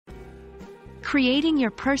Creating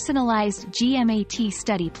your personalized GMAT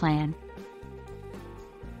study plan.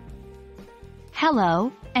 Hello,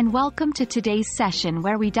 and welcome to today's session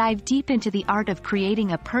where we dive deep into the art of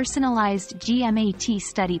creating a personalized GMAT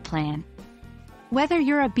study plan. Whether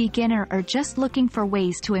you're a beginner or just looking for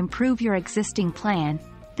ways to improve your existing plan,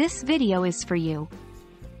 this video is for you.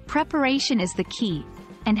 Preparation is the key,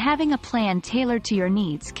 and having a plan tailored to your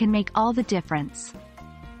needs can make all the difference.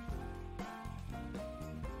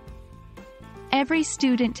 Every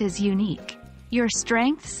student is unique. Your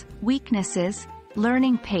strengths, weaknesses,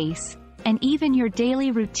 learning pace, and even your daily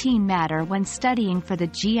routine matter when studying for the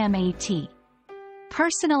GMAT.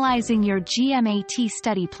 Personalizing your GMAT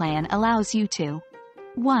study plan allows you to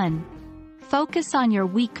 1. Focus on your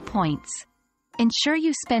weak points. Ensure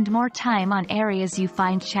you spend more time on areas you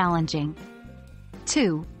find challenging.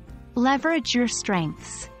 2. Leverage your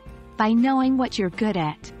strengths. By knowing what you're good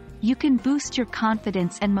at, you can boost your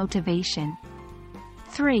confidence and motivation.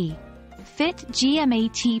 3. Fit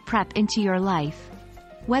GMAT prep into your life.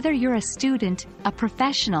 Whether you're a student, a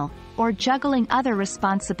professional, or juggling other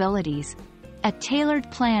responsibilities, a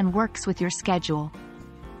tailored plan works with your schedule.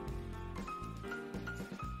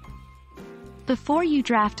 Before you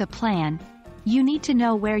draft a plan, you need to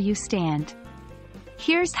know where you stand.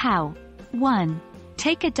 Here's how. 1.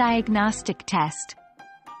 Take a diagnostic test.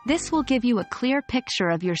 This will give you a clear picture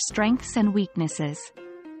of your strengths and weaknesses.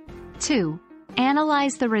 2.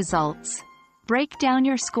 Analyze the results. Break down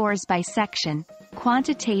your scores by section,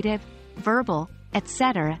 quantitative, verbal,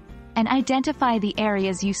 etc., and identify the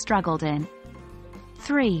areas you struggled in.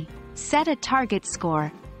 3. Set a target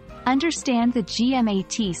score. Understand the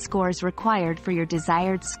GMAT scores required for your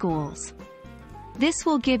desired schools. This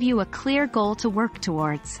will give you a clear goal to work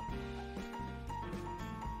towards.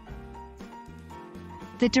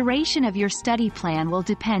 The duration of your study plan will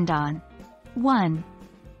depend on 1.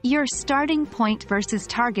 Your starting point versus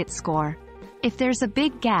target score. If there's a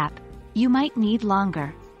big gap, you might need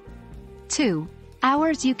longer. 2.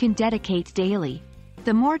 Hours you can dedicate daily.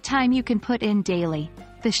 The more time you can put in daily,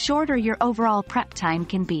 the shorter your overall prep time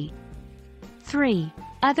can be. 3.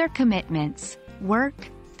 Other commitments, work,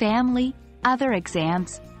 family, other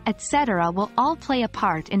exams, etc. will all play a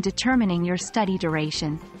part in determining your study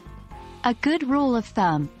duration. A good rule of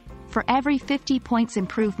thumb: for every 50 points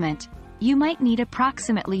improvement, you might need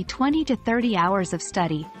approximately 20 to 30 hours of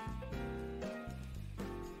study.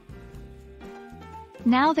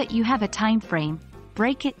 Now that you have a time frame,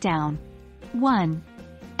 break it down. 1.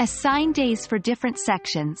 Assign days for different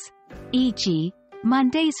sections, e.g.,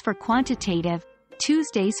 Mondays for quantitative,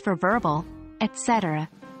 Tuesdays for verbal, etc.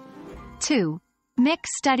 2.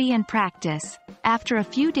 Mix study and practice. After a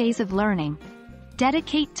few days of learning,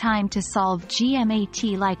 dedicate time to solve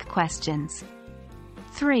GMAT-like questions.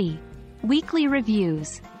 3. Weekly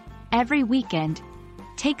reviews. Every weekend,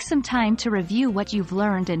 take some time to review what you've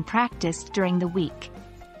learned and practiced during the week.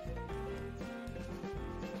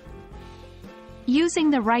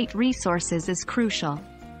 Using the right resources is crucial.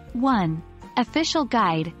 1. Official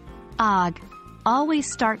guide, OG.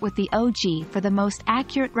 Always start with the OG for the most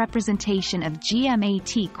accurate representation of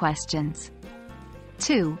GMAT questions.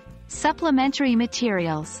 2. Supplementary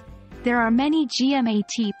materials. There are many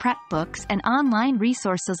GMAT prep books and online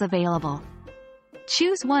resources available.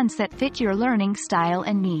 Choose ones that fit your learning style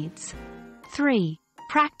and needs. 3.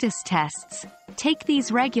 Practice tests. Take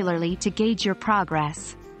these regularly to gauge your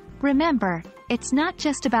progress. Remember, it's not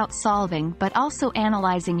just about solving but also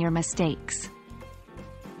analyzing your mistakes.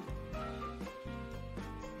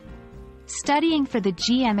 Studying for the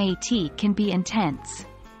GMAT can be intense.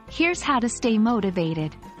 Here's how to stay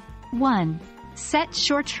motivated. 1. Set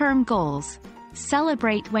short-term goals.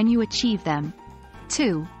 Celebrate when you achieve them.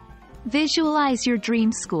 2. Visualize your dream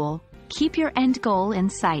school. Keep your end goal in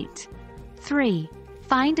sight. 3.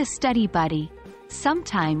 Find a study buddy.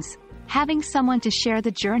 Sometimes, having someone to share the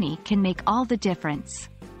journey can make all the difference.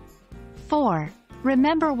 4.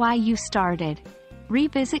 Remember why you started.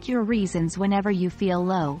 Revisit your reasons whenever you feel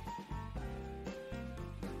low.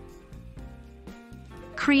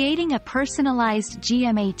 Creating a personalized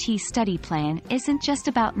GMAT study plan isn't just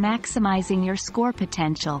about maximizing your score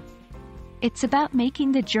potential. It's about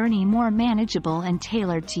making the journey more manageable and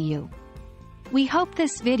tailored to you. We hope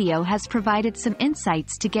this video has provided some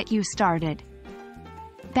insights to get you started.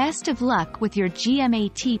 Best of luck with your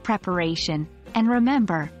GMAT preparation, and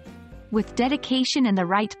remember, with dedication and the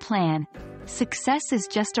right plan, success is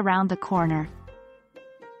just around the corner.